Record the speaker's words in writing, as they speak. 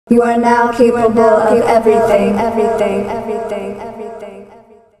You are now capable of everything, everything, everything, everything,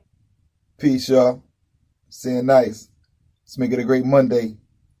 everything. Peace, y'all. Saying nice. Let's make it a great Monday.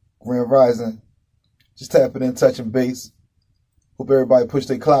 Grand Rising. Just tapping in, touching base. Hope everybody push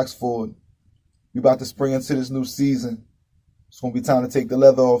their clocks forward. We about to spring into this new season. It's going to be time to take the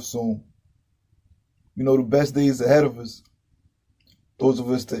leather off soon. You know the best days ahead of us. Those of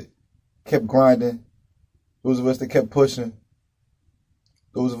us that kept grinding. Those of us that kept pushing.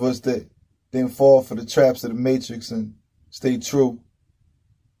 Those of us that didn't fall for the traps of the matrix and stayed true.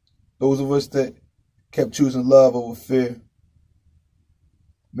 Those of us that kept choosing love over fear.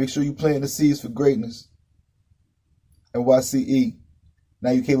 Make sure you plant the seeds for greatness. NYCE.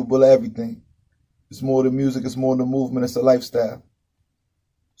 Now you're capable of everything. It's more than music, it's more than movement, it's a lifestyle.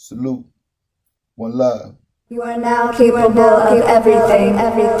 Salute. One love. You are now capable of everything,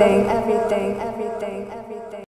 everything, everything, everything.